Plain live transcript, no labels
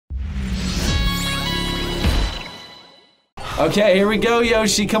Okay, here we go,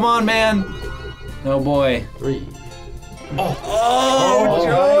 Yoshi. Come on, man. Oh boy. 3. Oh,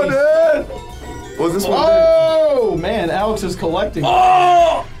 Jordan! What's this one? Oh man, Alex is collecting.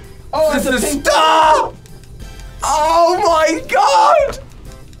 Oh! Oh, This it's is a pink. star! Oh my god!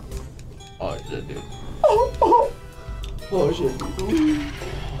 Oh shit, dude. Oh shit.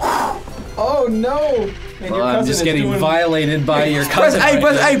 Oh no! Man, Well, I'm just getting doing... violated by your Press cousin. A,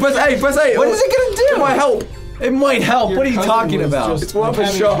 press A, press A, press A! What is it gonna do? It might help! It might help. Your What are you cousin talking was about? just It's one up a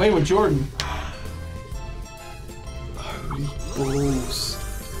having shot. his way with Jordan. Balls.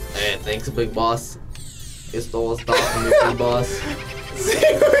 Hey, thanks, big boss. You stole stuff from your big boss.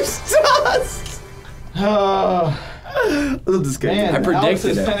 0 stars! I love this game. Man, I predicted Alex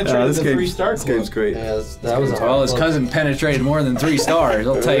has it. penetrated This the game- 3-star This game's great. Yeah, that was a hard Well, his one. cousin penetrated more than 3 stars.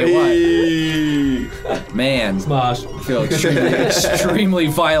 I'll tell you what. Hey. Man, Smash. I feel extremely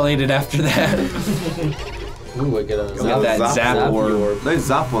violated after that. Ooh, I get a Got that zap orb. Those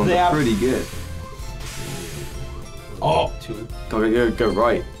zap ones Zap. are pretty good. Oh, 2. Go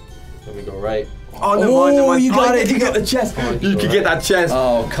right. Let me go right. Oh, never mind, never mind. you got it. You got the chest. Oh, You could get that chest.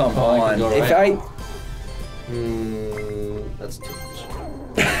 Oh, come Oh, I on. can go If right. That's too much.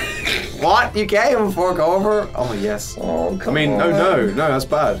 What? You can't even fork over? Oh, yes. Oh, come I mean, on. no, that's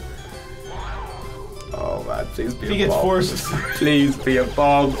bad. Oh, man, please be If he a gets bomb. 4, Please be a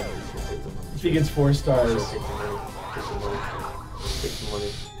bomb. if he gets 4 stars. Take some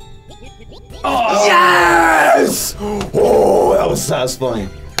money. Oh, yes! Oh, that was satisfying.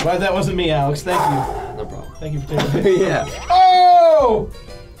 Glad that wasn't me, Alex. Thank you. No problem. Thank you for taking it. Yeah. Oh!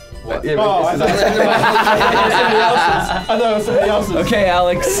 What? Yeah, Oh, I but thought it was somebody else's. Okay,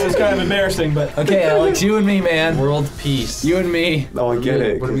 Alex. It was kind of embarrassing, but Okay, Alex, you and me, man. World peace. You and me. Oh, I get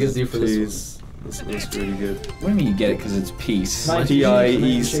it. What are we gonna do for this Jeez, this one's really good. What do you mean you get it because it's peace?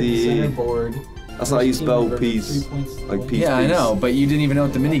 P-I-E-C-E. Board. That's not how you spell peace. Like peace. Yeah, I peace. know, but you didn't even know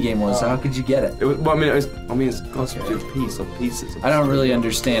what the minigame was, so how could you get it? It was, well, it's got to be a piece of pieces. I don't really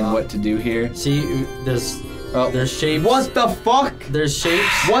understand what to do here. See, there's shapes. What the fuck? There's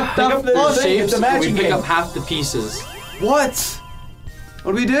shapes. What Pick the up the fuck? thing, Shapes. it's a matching We pick game. up half the pieces. What?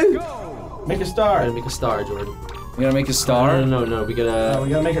 What do we do? Make a We're star. gonna make a star, Jordan. We gotta make a star? No. We gotta. We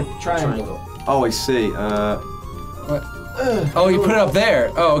gotta make a triangle. Oh, I see. What? Oh, you put it up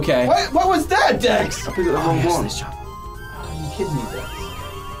there. Oh, okay. What was that, Dex? I picked up the wrong one. Are you kidding me, Dex?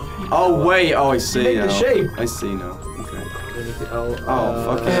 Oh, wait. Oh, I see Make now. the shape. I see now. Okay. Oh,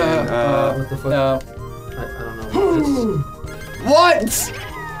 fucking. what the fuck? No. I don't know. What?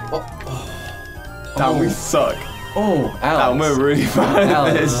 Damn, we suck. Oh, Damn, Alex. we're really bad at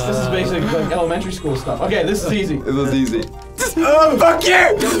Alex. this. This is basically like elementary school stuff. Okay, this is easy. It was easy. Oh, fuck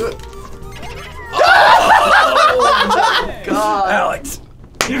you! God. Alex.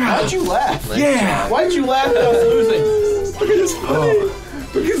 How'd you laugh? Yeah. Why did you laugh at us losing? It's funny.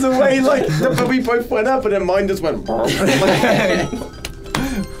 Because the way, like, we both went up and then mine just went.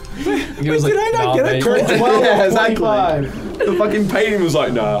 He was like, Did I not get a mate. crit? 12 Yeah, of exactly. 45. The fucking painting was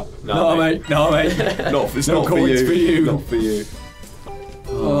like, nah. No, mate. No, mate. It's No not for coins you. for you. Not for you.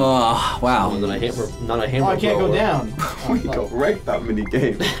 Oh, wow. Not a hammer. Not a Oh, hammer. I can't go blower. down. We got wrecked that mini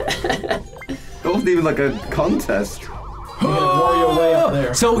game. It wasn't even like a contest. You gotta worry your way up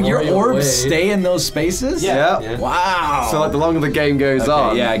there. So your Warrior orbs way. stay in those spaces? Yeah. Yeah. Wow. So like the longer the game goes Okay,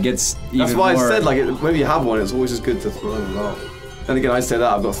 on. yeah, it gets even That's why more. I said like when you have one, it's always just good to throw them out. Then again, I say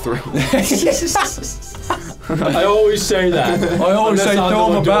that I've got 3. I always say that. I always That's say not throw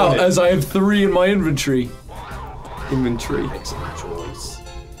the them one doing about it. as I have 3 in my inventory. Inventory. Excellent choice.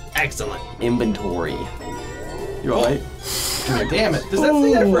 Excellent. Inventory. You alright? God damn it. Does that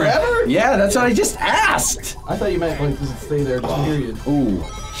stay there forever? Yeah, that's what I just asked. I thought you meant like does it stay there just period. Ooh.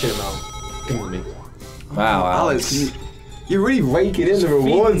 Shit him out. Come with me. Wow, Alex, Alex. you're really raking in the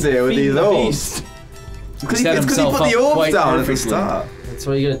rewards here with these orbs. Because Set he put himself the up orbs quite down at the perfectly. start. That's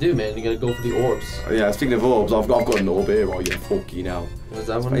what you gotta do, man. You gotta go for the orbs. Oh, yeah, speaking of orbs, I've got an orb here. Oh yeah, fuck you now. What's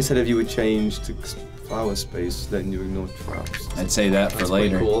that one? I said if you would change to flower space, then you ignore traps. I'd say that for That's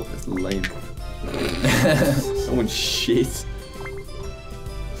later. pretty cool. That's lame. Someone's shit.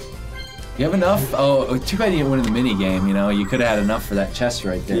 You have enough? Oh, too bad you didn't win the mini game. You know, you could have had enough for that chest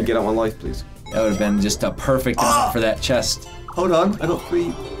right Can there. you get out my life, please? That would have been just a perfect amount for that chest. Hold on, I got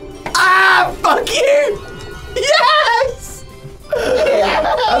 3. Ah, fuck you! Yes!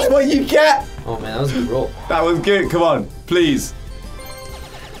 That's what you get! Oh man, that was a good roll. That was good, come on, please.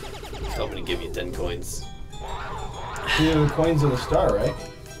 I'm gonna give you 10 coins. You have the coins of the star, right?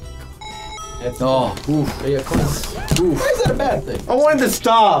 Oh, oof. Yeah, coins. Why is that a bad thing? I wanted to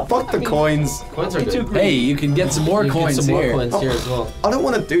start. Fuck the coins. Coins are good. Hey, you can get some more You coins get some here. more coins here as well. I don't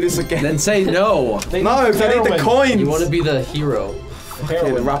want to do this again. Then say no. No, because I need the coins. You want to be the hero.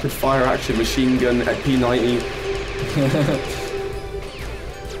 Okay, the rapid fire action machine gun at P90.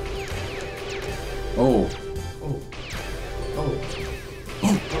 Oh, Oh.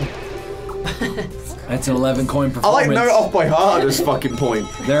 that's an 11 coin I performance. like know it off by heart at this fucking point.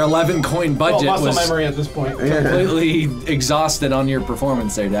 Their 11 coin budget muscle was memory at this point. completely exhausted on your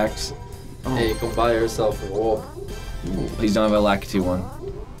performance there, Dex. Hey, you can buy yourself a wall. Please don't have a Lakitu one.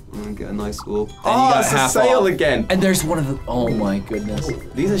 Get a nice wall. you Oh, got it's a half sale off. again. And there's one of the. Oh my goodness.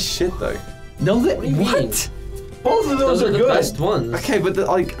 These are shit though. No, What do you mean? Both of those, Those are are the good. best ones. Okay, but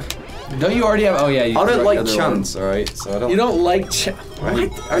like, Don't you already have? Oh yeah. You I don't threw like the other chance, alright? So I don't. one. You don't like.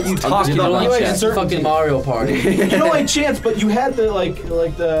 What are you talking You don't about? like like chance. certainty. Fucking Mario Party. You don't like chance, but you had the like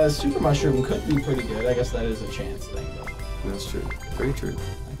the super mushroom could be pretty good. I guess that is a chance thing though. That's true. Very true.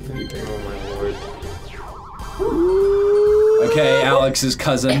 Oh my lord. Okay, Alex's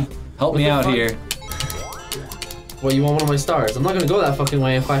cousin, help me the out fuck? here. Well, you want one of my stars. I'm not gonna go that fucking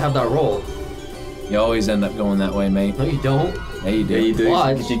way if I have that roll. You always end up going that way, mate. No, you don't. Yeah, you do. Yeah, you do.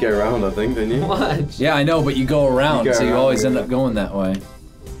 Watch. Because you go around, I think, don't you? Watch. Yeah, I know, but you go around, You go so you around, always yeah. end up going that way.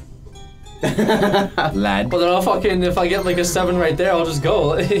 Lad. But then I'll fucking, if I get like a 7 right there, I'll just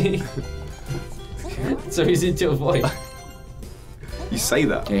go. It's so easy to avoid. You say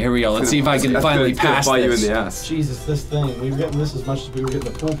that. Okay, here we go. Let's see if I can finally pass bite you in this. the ass. Jesus, this thing. We were getting this as much as we were getting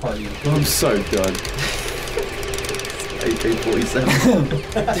the pool party. I'm so done.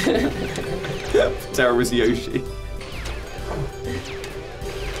 AK-47. Terrorist Yoshi.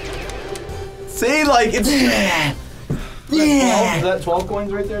 See, like, it's... Yeah. Is that 12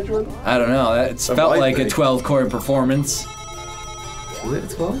 coins right there, Jordan? I don't know. It's That felt might like be. a 12 coin performance. Was it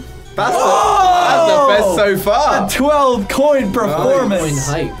 12? That's the best so far. A 12 coin Coin performance.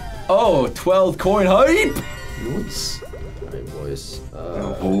 hype. Oh, 12 coin hype. Oops. Alright, boys.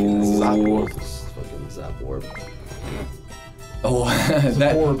 Oh. Fucking Zap Warp. Oh,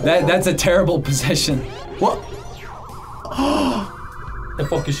 horrible. that's a terrible position. What? The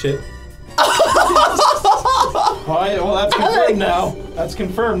fuck is shit. Alright, well that's confirmed now. That's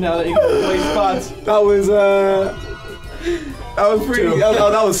confirmed now that you can play spots. That was pretty.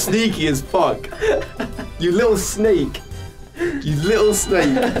 That was sneaky as fuck. You little snake. You little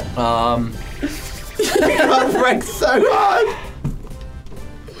snake. I wrecked so hard.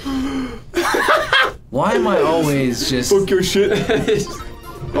 Why am I always just? Fuck your shit.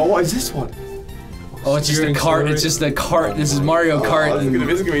 Oh, what is this one? Oh, it's just a cart. It's just a cart. This is Mario Kart. Oh,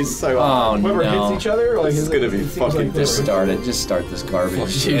 this is gonna be so hard. Oh Whoever no! hits each other, like This is gonna be it seems fucking like they're- Just start it. Just start this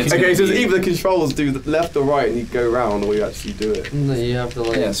garbage. you. It's Okay, gonna so be- either the controllers do the left or right, and you go round, or you actually do it. No, you have to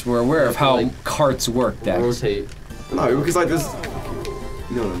like Yes, we're aware of how Like, carts work, Dex. rotate. No, because like this.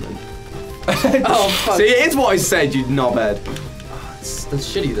 You know what I meant. Oh fuck. See, it is what I said, you knobhead. That's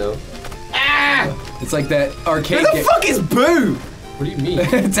shitty though. It's like that arcade Who the game. fuck is Boo? What do you mean?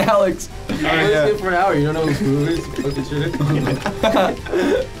 It's Alex. I was here for an hour. You don't know who Boo is? You fucking shit.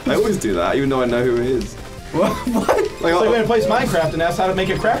 I always do that, even though I know who it is. What? It's like when he plays Minecraft and asks how to make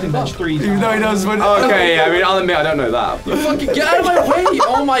a crafting bench 3 times. Even though he knows what. Okay, I mean, I'll admit I don't know that. Fucking get out of my way!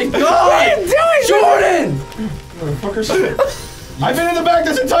 Oh my god! What are you doing, Jordan! Motherfuckers. I've been in the back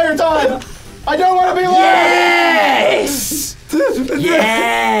this entire time! I don't want to be left! Yes!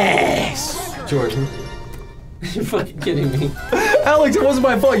 Yes! Jordan. You're fucking kidding me. Alex, it wasn't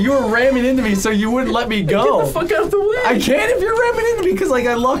my fault. You were ramming into me, so you wouldn't let me go. Get the fuck out of the way! I can't if you're ramming into me because like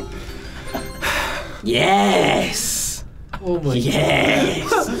I locked. Yes. Oh my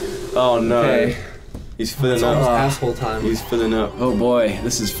Yes. Oh no. Okay. He's filling god. It's up. asshole time. He's filling up. Oh boy,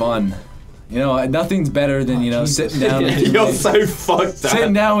 this is fun. You know, nothing's better than sitting down. With your You're mates, so fucked sitting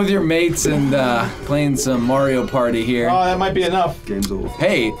up. down with your mates and playing some Mario Party here. Oh, that might be enough. Game's over.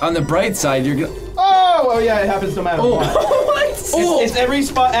 Hey, on the bright side, you're gonna. Oh, well, yeah, it happens no matter what. What? It's every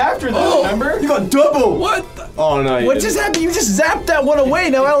spot after that, remember? You got double! What? The- Oh no. You What didn't. just happened? You just zapped that one away.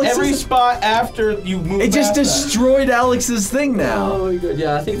 Now Alex. Every spot after you move It just past that. destroyed Alex's thing now. Oh my god.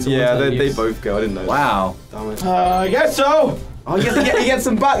 Yeah, I think it's Yeah, one-time they use. both go. I didn't know. Wow. Damn it. I guess so. Oh, he gets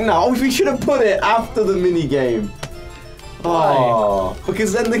them back now. Oh, we should have put it after the mini game. Oh,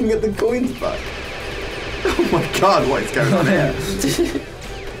 because then they can get the coins back. Oh my god, what is going on here?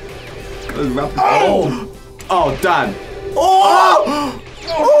 Oh! Oh, Dan. Oh!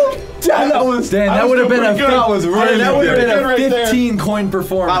 Oh! Dan, that was. Dan, I that was would have doing been a. pretty good. That was really that would have good. been a Right there. 15 coin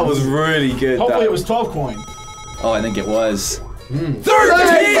performance. That was really good. Hopefully Dan. it was 12 coin. Oh, I think it was.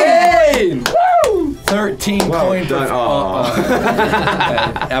 13! Woo! 13 Well coin done.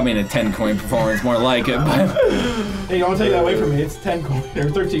 I mean a 10 coin performance, more like it. But Hey, don't take that away from me. It's 10 coins or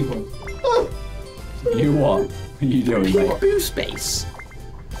 13 coins. you what? What are you doing, mate? Blue space.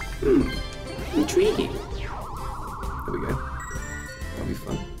 Intriguing. There we go. That'll be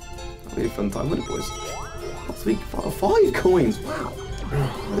fun. That'll be a fun time, won't it, boys? Last week, 5 coins. Wow.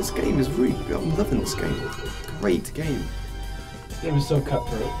 This game is really good. I'm loving this game. Great game. This game is so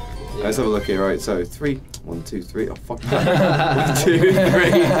cutthroat. Yeah. Let's have a look here. Right, so 3, 1, 2, 3. Oh fuck. 1, 2, 3.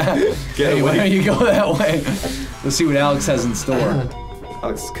 Get Hey, why away. don't you go that way? Let's see what Alex has in store.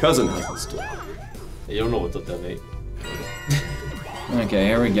 Alex's cousin has this stuff. You don't know what's up there, mate. Okay,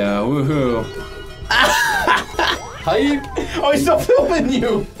 here we go. Woohoo! How you? Oh, he's still filming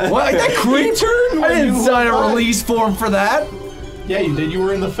you! What? That creature? I didn't sign a release form for that. Yeah, you did. You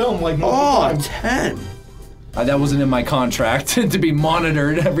were in the film like multiple Oh, times. 10. That wasn't in my contract to be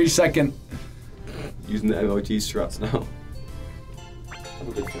monitored every second. Using the MLG strats now. I have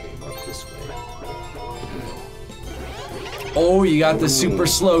a good feeling about this way. Oh, you got the super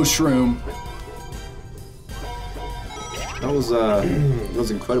slow shroom. That was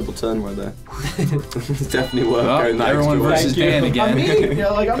an incredible turn right there. It's definitely worth Well, going that everyone extra versus way. Dan again. I mean, yeah,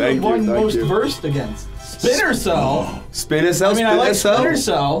 like I'm Thank the you, one thank most you. versed against Spinner Cell. Spinner cell, I mean, I like cell. Spinner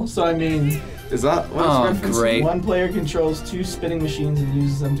Cell, so I mean, Is that what Oh, it's referencing? great. one player controls 2 spinning machines and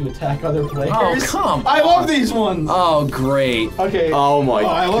uses them to attack other players. Oh, come I on. love these ones. Oh, great. Okay. Oh my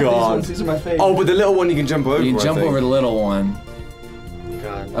I love these god. ones. These are my favorite. Oh, but the little one you can jump over. You can jump I think. over the little one.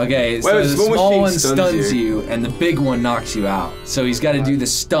 God. Okay, so Well, the the small small machine one stuns stuns you, and the big one knocks you out. So he's got to do the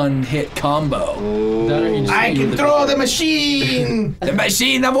stun hit combo. That or you just I use can the throw big the one. machine. The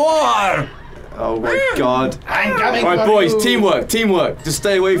machine of war! Oh my god. I'm coming Alright, for boys, you. teamwork. Just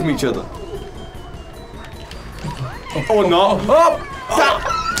stay away from each other. Or not. Oh!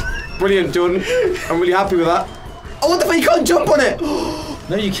 Brilliant, Jordan. I'm really happy with that. Oh, what the fuck? You can't jump on it!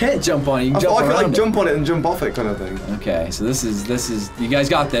 No, you can't jump on it. You I can thought jump I could around like it. jump on it and jump off it kind of thing. Okay, so this is. You guys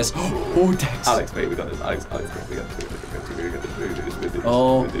got this. Oh, Dex. Alex, mate, we got this. Alex, we got this. We got this.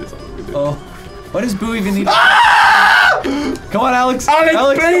 Oh. Oh. What does Boo even need? Come on, Alex. Alex,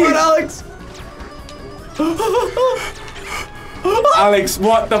 come please. on, Alex. Alex,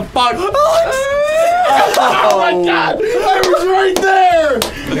 what the fuck? Oh my god! I was right there!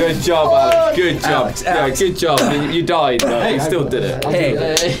 Good job, Alex. Good job. Alex, Alex. Yeah, good job. You died, but you still did it. Hey,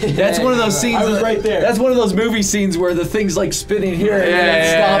 that's one of those scenes. I was right there. That's one of those movie scenes where the thing's like spinning here and then it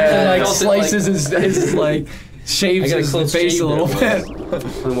Yeah, stops and like Felt it, slices his like shaves I got a his close face shave a little there, bit.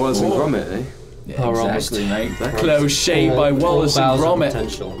 And Wallace and Gromit, eh? Yeah, Oh, we're exactly, almost- mate. Close shave by Wallace and Gromit.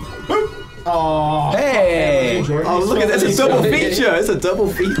 Potential. Oh. Hey! Oh, look at this. It's a double feature. It's a double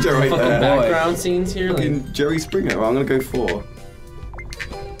feature right Fucking there. background scenes here. Like, Fucking Jerry Springer. Well, I'm gonna go for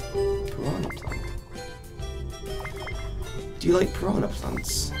piranha plant. Do you like piranha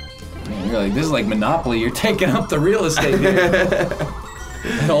plants? You're like, this is like Monopoly. You're taking up the real estate here.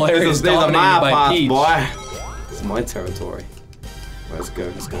 The whole area is These are my dominated by path, Peach. boy. It's my territory. Right, let's go.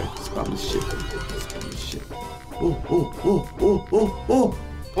 Spam this shit. Spam this shit. Oh.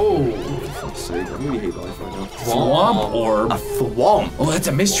 oh, Fuck's sake, I really hate life right now. Swamp orb. A thwomp. Oh, that's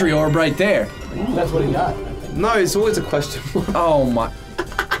a mystery orb right there. That's what he got. No, it's always a question mark. Oh my.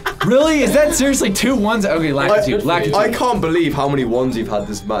 Really? Is that seriously 2 ones? Okay, Lakitu. Lakitu. I can't believe how many ones you've had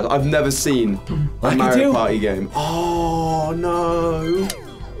this match. I've never seen a Lakitu? Mario Party game. Oh no.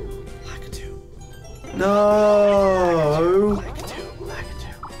 No.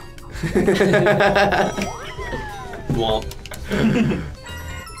 womp.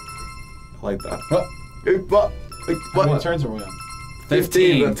 I like that. What? What? What What? turns are we on?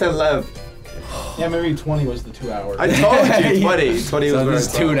 15, 10 left. Yeah, maybe 20 was the 2 hours. I told you, 20. 20 was So very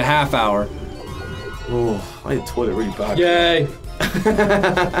this is 2.5 hour. Oh, I need to toilet really bad. Yay.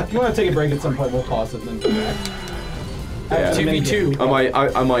 If you want to take a break at some point, we'll pause it and then come back. Yeah.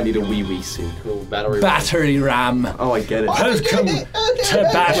 2v2. I might need a wee soon. Cool, battery. Battery ram. Oh, I get it. Welcome to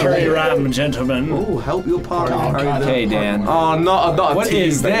Battery Ram, gentlemen. Oh, help your partner. Oh, God. Okay, Dan. Oh, not a What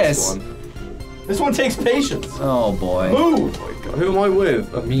is team-based this? one. This one takes patience. Oh boy. Move! Oh my God. Who am I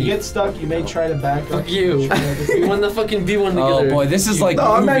with? You Me. get stuck, you may try to back up. Fuck you. We won the fucking B1 Oh together. boy, this is like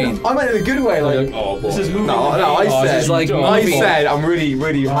No, I moving. meant in a good way. Like, Oh boy. This is moving. no, I Oh, said. this is like I moving. said I'm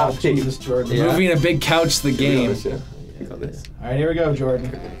really Oh, happy. Jesus, Jordan. Yeah. Moving a big couch the game. You got this. Alright, here we go,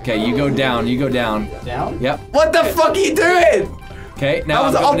 Jordan. Okay, you go down. You go down. Down? Yep. What the fuck are you doing? Okay, now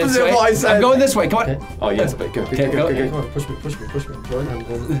That was I'm the going this opposite of way. what I said. I'm going this way. Come on. Okay. Oh yes, but go. Okay, go. Come on, push me. Jordan, I'm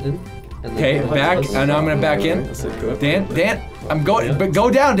going in. And then Okay, back. And now I'm gonna back in. That's it, go. Dan, I'm going. But go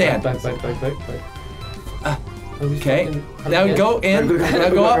down, Dan. Back. Okay. Now go in. Now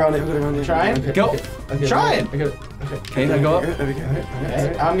go up. Trying. Okay, Go. Okay, Trying. Okay. Okay, now go up.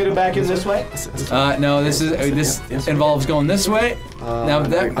 Okay, I'm gonna back in this way. No, this involves going this way. Now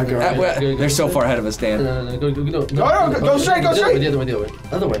they're so far ahead of us, Dan. No, go straight, go straight. The other way.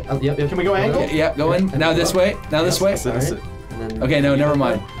 Other way. Yep. Can we go angle? Yeah, go in. Now this way. Now this way. Okay, no, never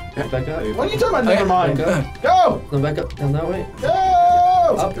mind. Back up. What are you talking about? Never mind. Go. Go! No, back up. Down that way. Go!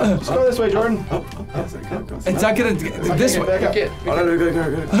 Up. Let's go this way, Jordan. It's not gonna this way. Back up. Back up. They're gonna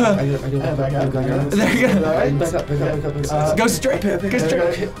Back up. go straight. Go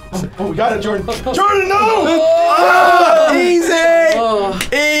straight. Oh, we got it, Jordan. Jordan, no! Easy! Oh.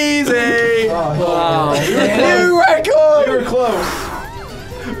 Easy! Wow. New record! We were close.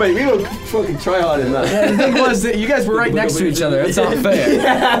 Wait, we don't fucking try hard in that. The thing was that you guys were right next to each other. It's not fair.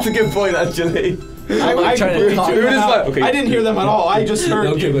 Yeah, that's a good point, actually. I trying to completely talk. tuned We were just out. like, okay. I didn't hear them at all. I just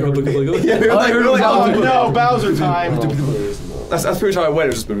heard you. Yeah, we were like, heard really Oh hard. no, Bowser time. That's pretty much how it went.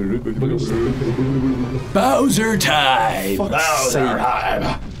 It was just. Bowser time. Bowser time.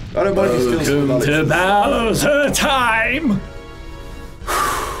 I don't mind if you still Welcome to Bowser time.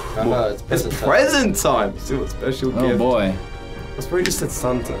 It's present time. See what special gift. Oh boy. That's probably just said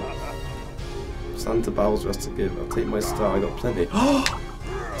Santa. Santa Bowser has to give. I'll take my star. I got plenty.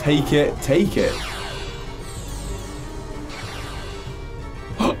 Take it. Take it.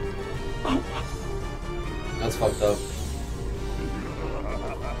 That's fucked up.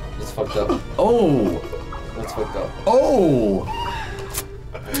 That's fucked up. Oh. That's fucked up. Oh.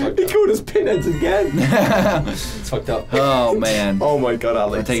 He called us pinheads again. It's fucked up. Oh man. Oh my god, I'll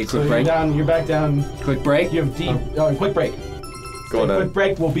Alex. take a So quick you're break. down. You're back down. Quick break. You have deep. Quick break. Go on then. Quick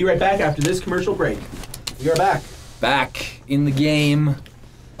break. We'll be right back after this commercial break. We are back. Back in the game.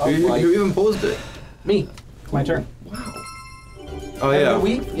 Who even paused it? Me. My turn. Wow. Oh yeah.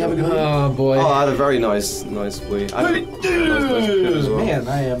 You have a good week. Oh boy. Oh, I had a very nice week. I had a nice kid as well. Man,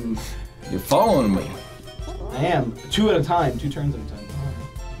 I am. You're following me. I am. 2 at a time. 2 turns at a time.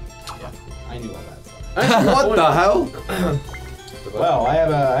 Yeah, I knew all that stuff. What the hell? Well, I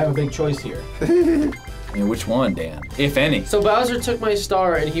have a big choice here. Yeah, which one, Dan? If any. So Bowser took my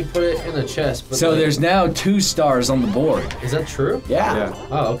star and he put it in a chest. But So like, there's now 2 stars on the board. Is that true? Yeah. Yeah.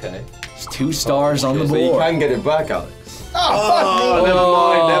 Oh, okay. There's 2 stars on the So you board. can get it back, Alex. Oh,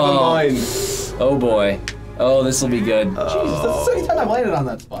 Never mind. Oh boy. Oh, this will be good. fuck me! Jesus, that's the second time I've landed on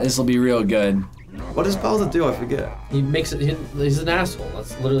that spot. This will be real good. What does Bowser do? I forget. He makes it. He's an asshole.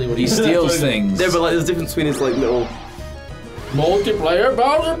 That's literally what He he steals things. Yeah, but like, there's a difference between his like little. Multiplayer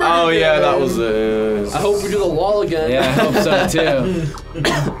Bowser. Oh yeah, that was it. I hope we do the wall again. Yeah, I hope so too.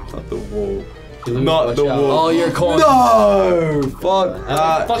 Not the wall. You lose, Not watch the out. wall. All your coins. No! Fuck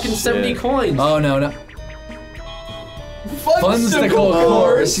that. Fucking 70 shit. coins. Oh no. Funsicle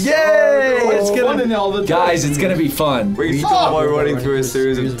course. Yay! It's It's fun gonna in all the Guys, it's gonna be fun. We start by running through a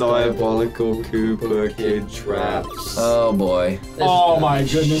series of diabolical Koopa Kid traps. Oh boy. Oh my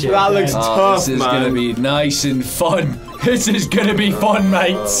goodness. Shit. That looks Oh, tough, this is man. gonna be nice and fun. This is gonna be fun,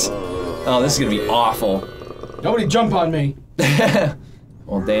 mates. Oh, this is gonna be awful. Nobody jump on me.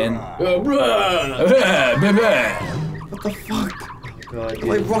 Well, Dan. What the fuck? God, dude.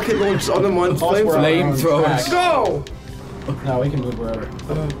 Like rocket launch on the mine Flamethrowers. Go! No, we can move wherever.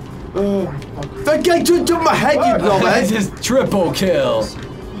 Don't get to my head, you knobhead! Just triple kill.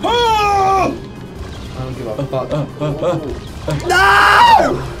 Oh! I don't give a fuck.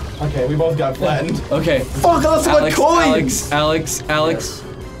 No! Okay, we both got flattened. Okay. Fuck, that's my Alex, coins! Alex.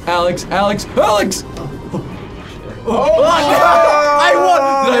 Oh, I won!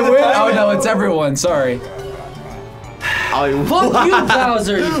 Did I win? Oh no, it's everyone. Sorry. I Fuck you,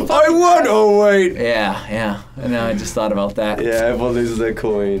 Bowser. You I won! Oh, wait. Yeah. And now I just thought about that. Yeah, everyone loses their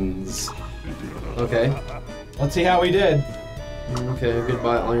coins. Okay. Let's see how we did. Okay,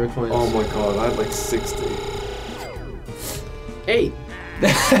 goodbye, all your coins. Oh my god, I had like 60. 8.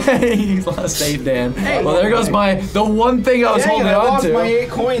 He lost 8, Dan. Well, there goes the one thing I was Dang it, holding I on lost to. my 8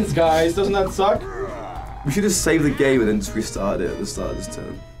 coins, guys. Doesn't that suck? We should have saved the game and then just restarted it at the start of this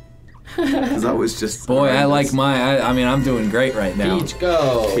turn. Because that was just. Boy, I like horrendous. I mean, I'm doing great right now. Peach,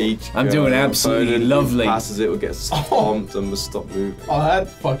 go. Peach. I'm doing absolutely opponent lovely. who passes it will get stomped and must stop moving. Oh, that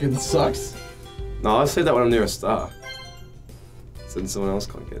fucking sucks. No, I say that when I'm near a star. So then someone else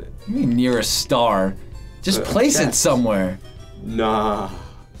can't get it. I mean, near a star. Just A place it chest. somewhere. Nah.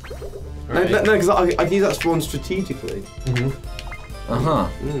 Right. No, because I can use that spawn strategically. Uh-huh.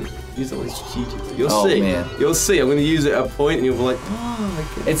 Use that one strategically. You'll Oh, see. man. You'll see. I'm going to use it at a point and you'll be like, oh, I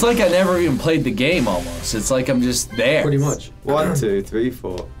can. It's like I never even played the game almost. It's like I'm just there. Pretty much. 1, 2, 3,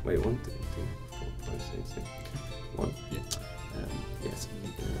 4. Wait, 1, 2, 3, 4, 5, 6, 7. 1. Yes.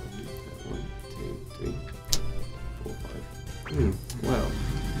 1, 2, 3.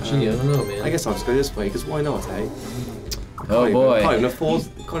 Gee, I don't know, man. I guess I'll just go this way, because why not, eh? Oh boy. Can't even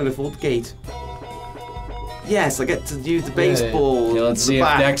afford the gate. Yes, I get to use the baseball. Yeah, let's see if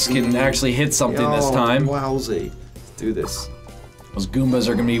Dex can actually hit something this time. Wowsy. Let's do this. Those Goombas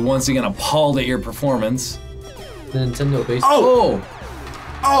are gonna be once again appalled at your performance. The Nintendo baseball. Oh!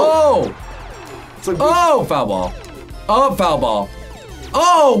 Oh! It's like Oh! Foul ball. Oh, foul ball.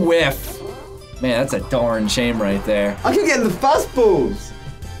 Oh, whiff! Man, that's a darn shame right there. I can get the fastballs!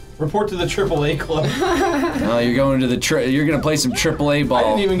 Report to the AAA club. Oh, you're going to the you're gonna play some AAA ball. I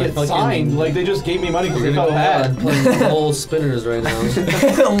didn't even get signed. Like, they just gave me money because they felt bad. Playing LOL spinners right now.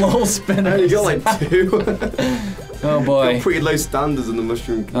 Lol spinner. You got like 2. Oh boy. Got pretty low standards in the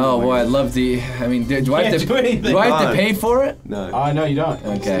mushroom. Oh boy, I'd love to. I mean, do I have to? do anything. Do I have to pay for it? No. No, you don't.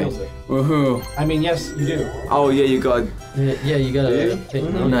 It Okay. steals it. Woohoo. I mean, yes, you do. Oh yeah, you got. Yeah, you gotta pay.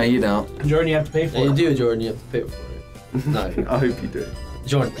 No, you don't. Jordan, you have to pay for Yeah, you it. do, Jordan. You have to pay for it. No, I hope you do.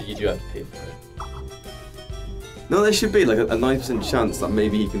 Jordan, you do have to pay for it. No, there should be like a 9% chance that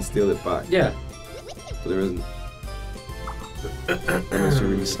maybe he can steal it back. Yeah. But there isn't. That makes me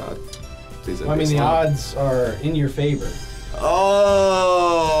really sad. Please don't I mean, be the sad. odds are in your favor.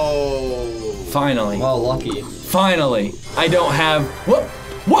 Oh! Finally. Wow, lucky. Finally. I don't have. What?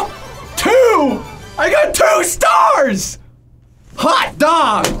 2! I got 2 stars! Hot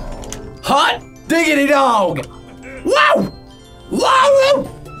dog! Hot diggity dog! Wow! Wow!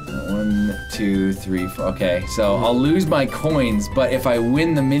 1, 2, 3, 4. Okay, so I'll lose my coins, but if I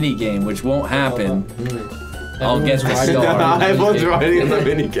win the mini game, which won't happen, I'll get the star. Everyone's riding in the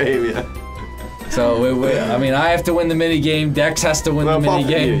mini game, yeah. So I mean, I have to win the mini game. Dex has to win the mini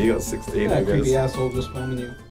game. You got 16. I That guess. creepy asshole just filming you.